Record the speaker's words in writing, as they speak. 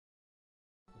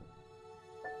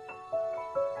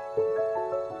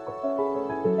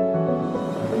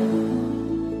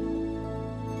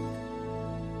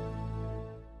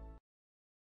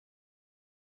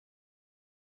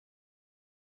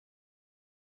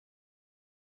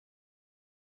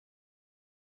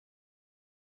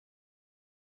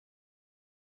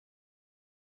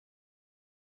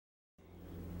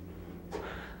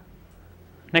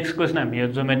Next question हामी यो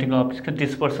geometric अप्टिक्सको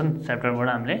dispersion च्याप्टरबाट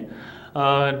हामीले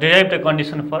derive the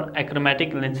condition for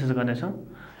achromatic lenses गर्नेछौँ।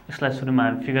 यसलाई सुरुमा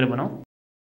हामी फिगर बनाऊ।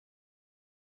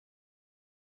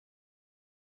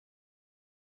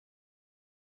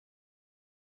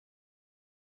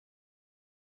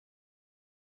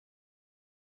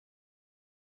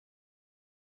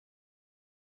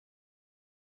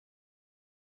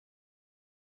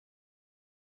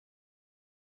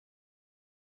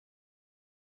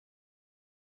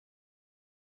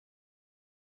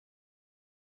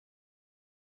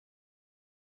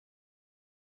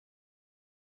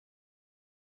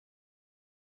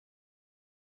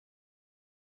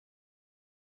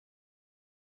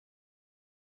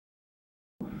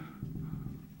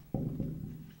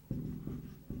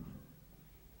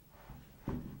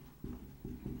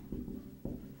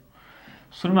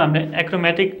 सुरुमा हामीले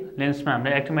एक्रोमेटिक लेन्समा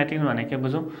हामीले एक्रोमेटिक भनेको के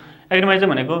बुझौँ। एक्रोमेटिजम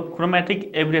भनेको क्रोमेटिक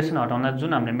एब्रिएसन हटाउन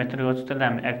जुन हामीले मेथड गर्छौँ त्यसलाई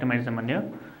हामीले एक्रोमेटिजम भन्ने हो।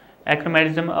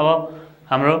 एक्रोमेटिजम अब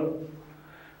हाम्रो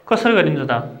कसरी गरिन्छ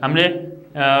त? हामीले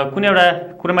कुनै एउटा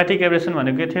क्रोमेटिक एब्रिएसन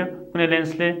भनेको के थियो? कुनै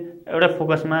लेन्सले एउटा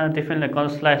फोकसमा डिफ्रेन्ट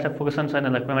कसलाई यसलाई फोकसन छैन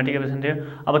त्यसलाई क्रोमेटिक एब्रिएसन थियो।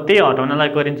 अब त्यही हटाउनलाई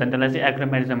गरिन्छ भने त्यसलाई चाहिँ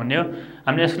एक्रोमेटिजम भन्ने हो।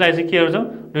 हामीले यसलाई चाहिँ के गर्छौँ?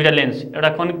 दुईवटा लेन्स, एउटा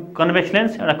कन्भेक्स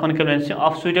लेन्स, एउटा कन्केभ लेन्स चाहिँ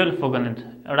अफ सुइटेबल फोकल लेन्थ,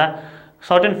 एउटा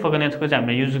सर्टेन फोकल लेन्थको चाहिँ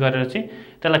हामीले युज गरेर चाहिँ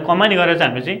त्यसलाई कम्बाइन गरेर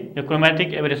चाहिँ हामीले चाहिँ यो क्रोमेटिक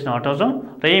एब्रिएसन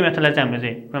हटाउँछौँ र यही मेथडलाई चाहिँ हामीले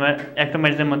चाहिँ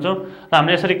एक्रोमेटिजम भन्छौँ। र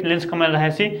हामीले यसरी लेन्स कम्बाइन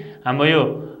राखेपछि हाम्रो यो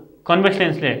कन्भेक्स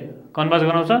लेन्सले कन्भर्ज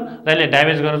गराउँछ र यसले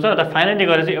डाइभर्ज गराउँछ र फाइनली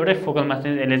गएर चाहिँ एउटै फोकलमा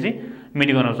चाहिँ यसले चाहिँ मिड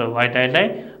गराउँछ व्हाइट लाइटलाई,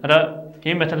 र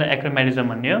यही मेथडलाई एक्रोमेटिजम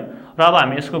भन्ने हो। र अब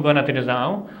हामी यसको गर्नतिर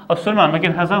जाउँ। अब सुरुमा हामीलाई के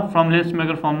थाहा छ? From lens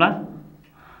maker formula,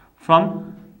 from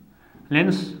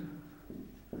lens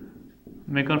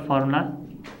maker formula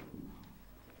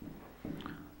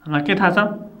हामीलाई के थाहा छ?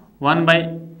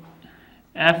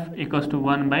 1/f =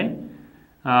 1/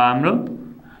 हाम्रो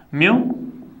म्यू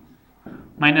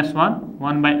 -1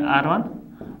 1/r1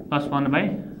 +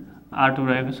 1/r2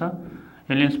 रहेको छ।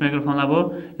 यो लेन्स मेकर फर्मुला भयो।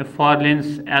 यो फर लेन्स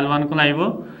L1 को लागि भयो।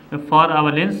 यो फर अब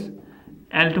लेन्स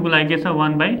L2 को लागि के छ?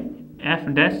 1/f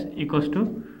dash =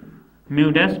 mu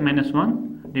dash -1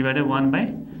 divided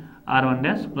 1/r1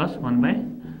 +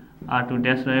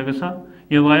 1/r2 रहेको छ।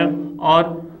 यो भयो। और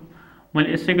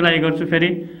मैले यसैको लागि गर्छु फेरि।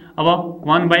 अब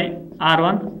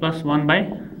 1/r1 +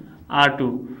 1/r2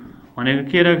 भनेको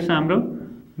के रहेको छ? हाम्रो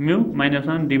म्यू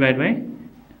 -1 डिवाइड बाई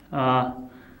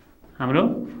हाम्रो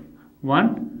 1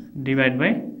 डिवाइड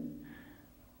बाई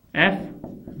f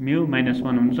म्यू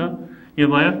 -1 हुन्छ। यो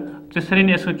भयो। त्यसरी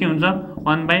नै यसको के हुन्छ?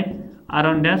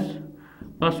 1/r1 डैश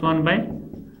 +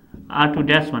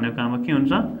 1/r2 भनेको हाम्रो के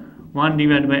हुन्छ? 1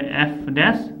 डिवाइड बाई f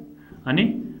डैश अनि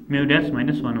म्यू डैश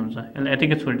 -1 हुन्छ। यसलाई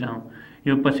यतिकै छोडिराखौँ।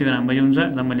 यो पछि गएर हाम्रो यो हुन्छ।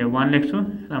 र मैले 1 लेख्छु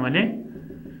र मैले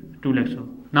 2 लेख्छु।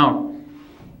 नाउ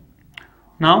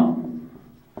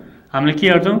हामीले के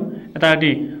गर्छौँ?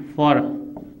 यतापट्टि फर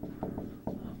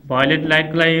भायोलेट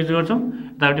लाइटको लागि युज गर्छौँ,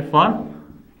 यतापट्टि फर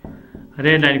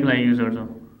रेड लाइटको लागि युज गर्छौँ।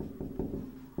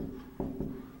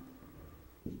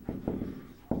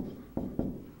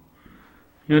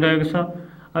 यो रहेको छ।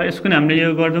 अब यसको नि हामीले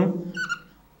यो गर्छौँ।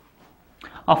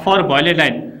 अब फर भायोलेट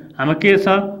लाइट हाम्रो के छ?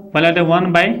 पहिला त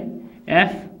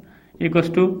 1/f =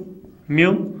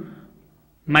 म्यू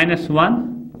 -1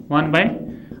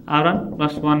 1/r1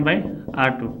 +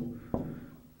 1/r2।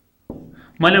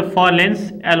 मैले फर लेन्स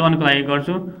L1 को लागि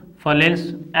गर्छु। फर लेन्स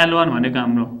L1 भनेको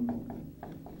हाम्रो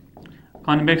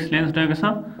कन्भेक्स लेन्स रहेको छ।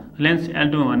 लेन्स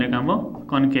L2 भनेको हाम्रो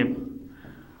कन्केभ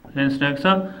लेन्स रहेको छ।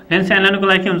 लेन्स L1 को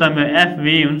लागि के हुन्छ? हाम्रो fv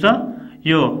हुन्छ,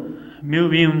 यो म्यू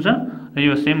v हुन्छ र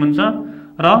यो सेम हुन्छ।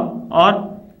 र और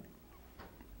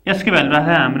यसको भ्यालु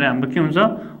राखेर हाम्रो के हुन्छ?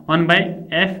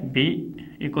 1/fb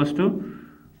 =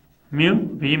 mu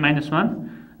v -1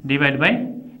 divide by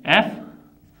f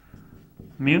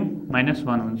mu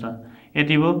 -1 हुन्छ।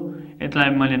 यति हो। यसलाई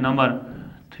मैले नम्बर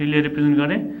 3 ले रिप्रेजेन्ट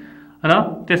गरेँ। र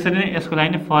त्यसरी नै यसको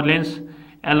लागि फर लेन्स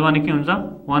L1 के हुन्छ?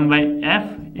 1/f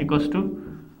 =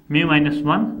 mu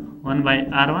 -1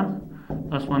 1/r1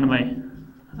 +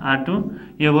 1/r2।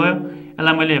 यो भयो।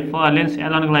 यसलाई मैले फर लेन्स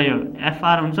L1 को लागि यो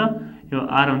fr हुन्छ, यो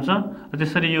r हुन्छ। र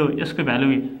त्यसरी यो यसको भ्यालु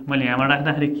मैले यहाँबाट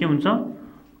राख्दाखेरि के हुन्छ?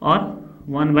 और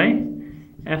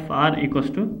 1/fr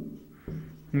 =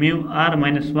 mu r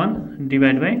 -1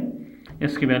 divide by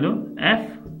यसको भ्यालु f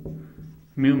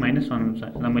म्यू -1 हुन्छ।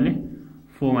 यसलाई मैले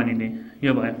 4 मानिलिएँ।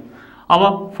 यो भयो। अब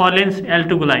फर लेन्स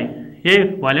L2 को लागि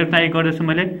यही भ्यालु लागि गर्दैछु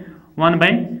मैले।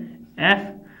 1/f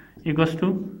 =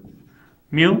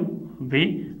 mu v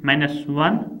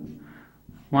 -1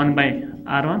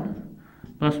 1/r1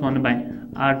 +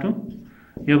 1/r2।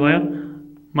 यो भयो।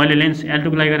 मैले लेन्स L2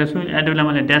 को लागि गरेको छु। L2 लाई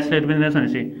मैले ड्यास रेट पनि रहेछ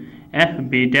भनेपछि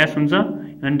fb डैश हुन्छ।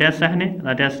 ड्यास राख्ने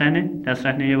र ड्यास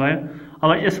राख्ने यो भयो। अब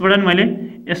यसबाट मैले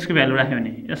यसको भ्यालु राख्यो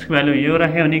भने यसको भ्यालु यो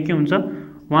राख्यो भने के हुन्छ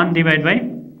 1 डिभाइड बाइ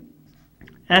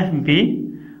FB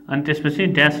अनि त्यसपछि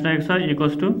ड्यास रहेको छ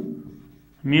इक्वल्स टु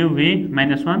म्यु V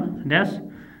minus 1 dash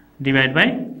divide by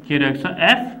के रहेको छ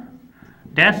F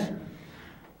ड्यास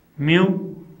म्यु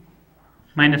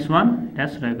माइनस 1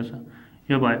 ड्यास रहेको छ।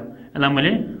 यो भयो। यसलाई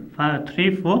मैले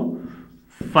 3 4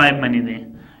 5 मानिदिएँ।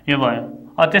 यो भयो।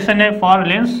 अब त्यसरी नै फर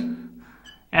लेन्स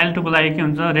L2 को लागि के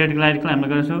हुन्छ रेड लाइटको हामीले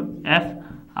गर्छौँ F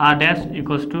R dash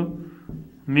equals to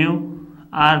म्यु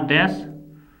R dash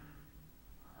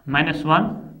minus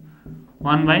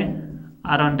 1 by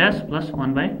R1 dash plus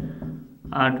 1 by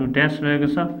R2 dash रहेको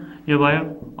छ। यो भयो।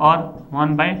 और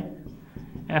 1 by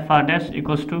FR dash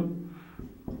equals to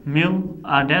म्यु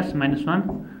R dash minus 1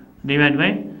 divide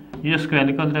by यसको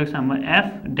भ्यालु कति रहेको छ हाम्रो F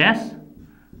ड्यास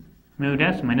म्यु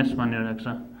ड्यास माइनस 1 रहेको छ।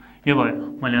 यो भयो।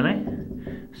 मैले यसलाई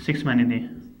 6 मानिदिएँ।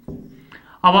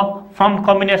 अब from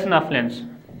combination of lens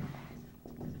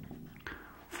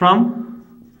from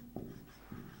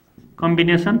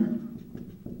combination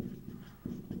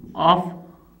of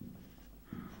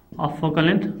focal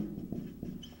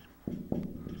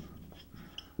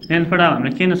लेन्थबाट हामीले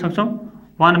के लेख्न सक्छौँ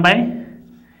 1 बाई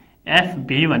FB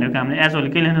भनेको हामीले एज वेल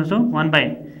के लेख्न सक्छौँ 1 by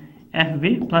FB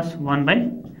plus 1 by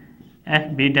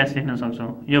FB dash लेख्न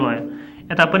सक्छौँ। यो भयो।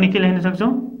 यता पनि के लेख्न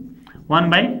सक्छौँ 1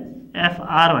 बाई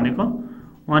FR भनेको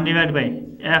 1 divide by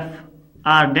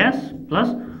FR dash plus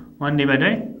 1 divide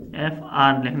by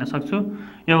FR लेख्न सक्छु।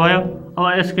 यो भयो। अब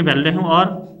यसको भ्यालु लेखौँ और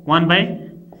 1 बाई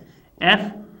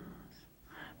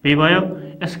FB भयो।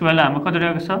 यसको भ्यालु हाम्रो कति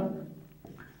रहेको छ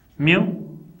म्यु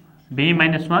V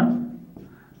minus 1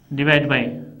 divide by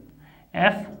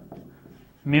F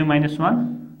म्यु माइनस 1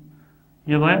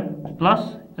 यो भयो प्लस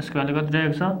यसको भ्यालु कति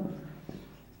रहेको छ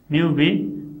म्यु V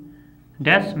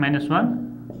dash minus 1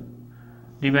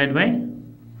 divide by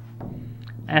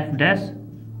F dash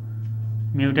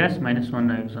म्यु ड्यास माइनस 1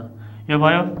 रहेको छ। यो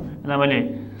भयो। यसलाई मैले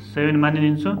 7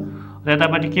 मानिदिन्छु र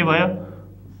यतापट्टि के भयो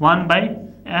 1 बाई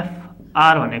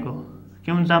FR भनेको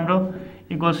के हुन्छ हाम्रो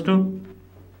इक्वल्स टु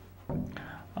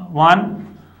 1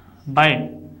 बाई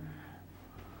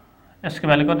यसको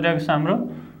भ्यालु कति रहेको छ हाम्रो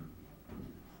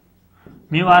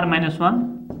म्यु R minus 1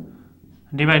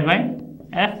 divide by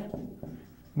F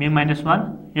म्यु माइनस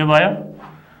 1 यो भयो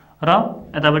र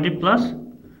यतापट्टि प्लस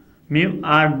म्यु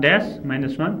R dash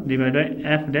minus 1 divide by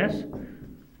F dash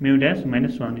म्यु ड्यास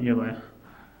माइनस 1 यो भयो।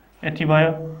 यति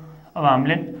भयो। अब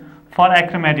हामीले फर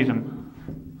एक्रोमेटिजम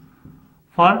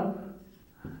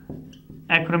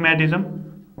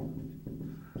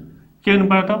के हुनु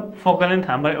पर्यो त फोकल लेन्थ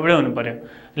हाम्रो एउटै हुनु पर्यो।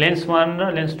 लेन्स 1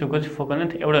 र लेन्स 2 को चाहिँ फोकल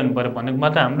लेन्थ एउटै हुनु पर्यो भनेको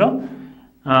मतलब हाम्रो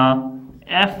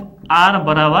FR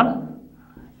बराबर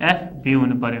FB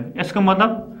हुनु पर्यो। यसको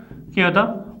मतलब के हो त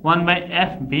 1 by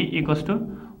FB equals to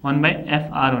 1 by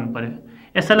FR हुनु पर्यो।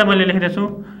 यसैलाई मैले लेख्दैछु।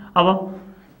 अब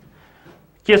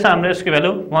के छ हाम्रो यसको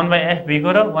भ्यालु 1 बाई FB को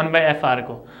र 1 बाई FR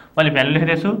को मैले भ्यालु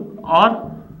लेख्दैछु और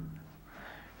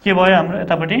के भयो हाम्रो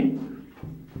यतापट्टि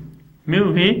म्यु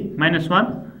V minus 1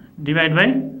 divide by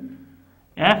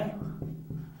F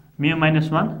म्यु माइनस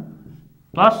 1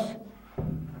 प्लस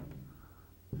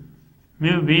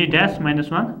म्यु V dash minus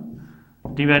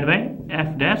 1 divide by F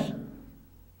dash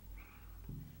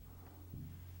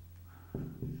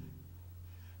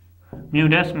म्यु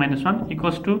ड्यास माइनस 1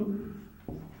 इक्वल्स टु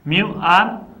म्यु R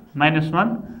minus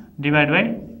 1 divide by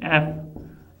F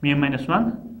म्यु माइनस 1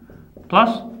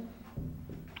 प्लस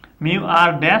म्यु R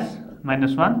dash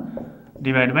minus 1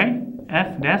 divide by F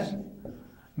dash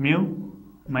म्यु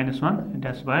minus 1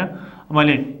 dash भयो।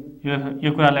 मैले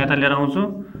यो कुरालाई यता लिएर आउँछु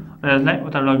र यसलाई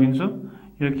उता लगिदिन्छु।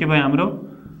 यो के भयो हाम्रो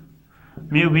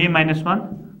म्यु V minus 1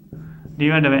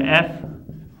 divide by F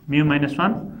म्यु माइनस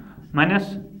 1 माइनस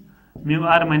म्यु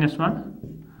R minus 1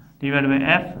 divide by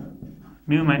F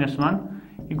म्यु माइनस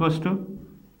 1 इक्वल्स टु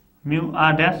म्यु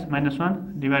R dash minus 1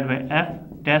 divide by F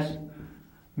dash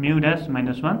म्यु ड्यास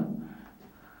माइनस 1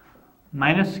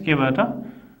 माइनस के भयो त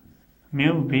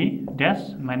म्यु V dash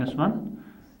minus 1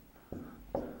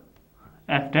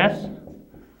 F dash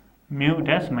म्यु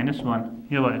ड्यास माइनस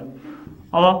 1 यो भयो।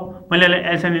 अब मैले यसलाई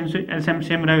एलसिएम लिन्छु। एलसिएम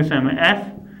सेम रहेको छ हाम्रो F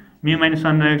म्यु माइनस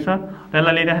 1 रहेको छ र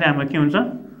यसलाई लिँदाखेरि हाम्रो के हुन्छ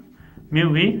म्यु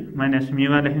V माइनस म्यु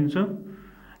R लेखिन्छु।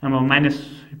 अब माइनस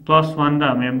प्लस 1 र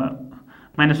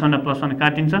माइनस 1 र प्लस 1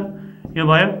 काटिन्छ। यो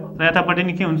भयो र यतापट्टि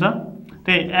नि के हुन्छ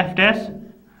त्यही F ड्यास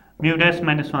म्यु ड्यास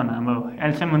माइनस 1 हाम्रो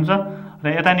एलसिएम हुन्छ र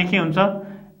यता नि के हुन्छ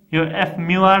यो F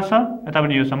म्यु R छ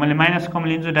यतापट्टि यो छ। मैले माइनस कम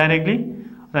लिन्छु डाइरेक्टली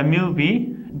र म्यु V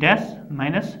ड्यास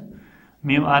माइनस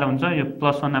म्यु R हुन्छ। यो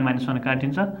प्लस 1 र माइनस 1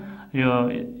 काटिन्छ। यो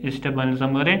स्टेप मैले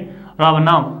जम्प गरेँ र अब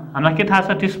नाउ हामीलाई के थाहा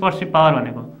छ डिस्पर्सिभ पावर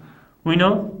भनेको we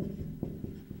know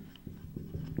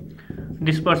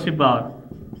dispersive power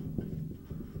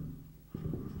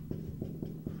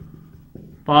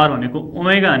भनेको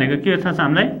ओमेगा भनेको के थाहा छ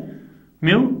हामीलाई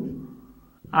म्यु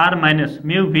r माइनस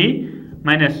म्यु v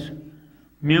माइनस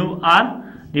म्यु r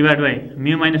डिवाइड बाइ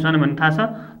म्यु माइनस 1 भन्ने थाहा छ।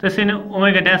 त्यसैले नै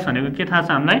ओमेगा ड्याश भनेको के थाहा छ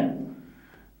हामीलाई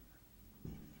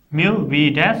म्यु v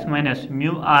ड्याश माइनस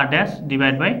म्यु r ड्याश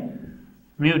डिवाइड बाइ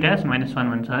म्यु ड्याश माइनस 1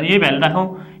 भन्छ। यही भ्यालु राखौँ।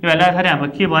 यो भ्यालु राख्दाखेरि हाम्रो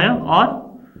के भयो r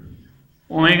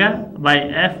ओमेगा बाइ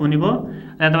f हुने भयो।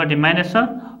 यतापट्टि माइनस छ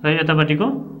र यतापट्टिको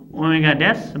ओमेगा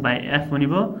ड्याश बाइ f हुने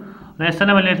भयो। र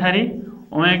यसलाई मैले लेख्दाखेरि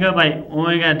omega by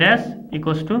omega dash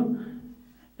equals to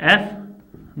f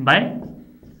by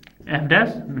f dash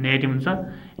negative हुन्छ।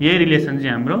 यही रिलेसन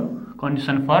चाहिँ हाम्रो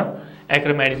कन्डिसन फर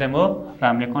एक्रोमेटिजम हो र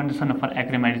हामीले कन्डिसन फर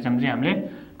एक्रोमेटिजम चाहिँ हामीले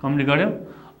कम्प्लिट गर्यौँ।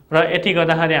 र यति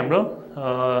गर्दाखेरि हाम्रो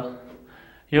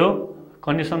यो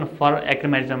कन्डिसन फर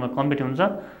एक्रोमेटिजममा कम्प्लिट हुन्छ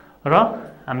र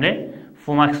हामीले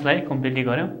 4 मार्क्सलाई कम्प्लिटली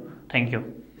गर्यौँ। Thank you.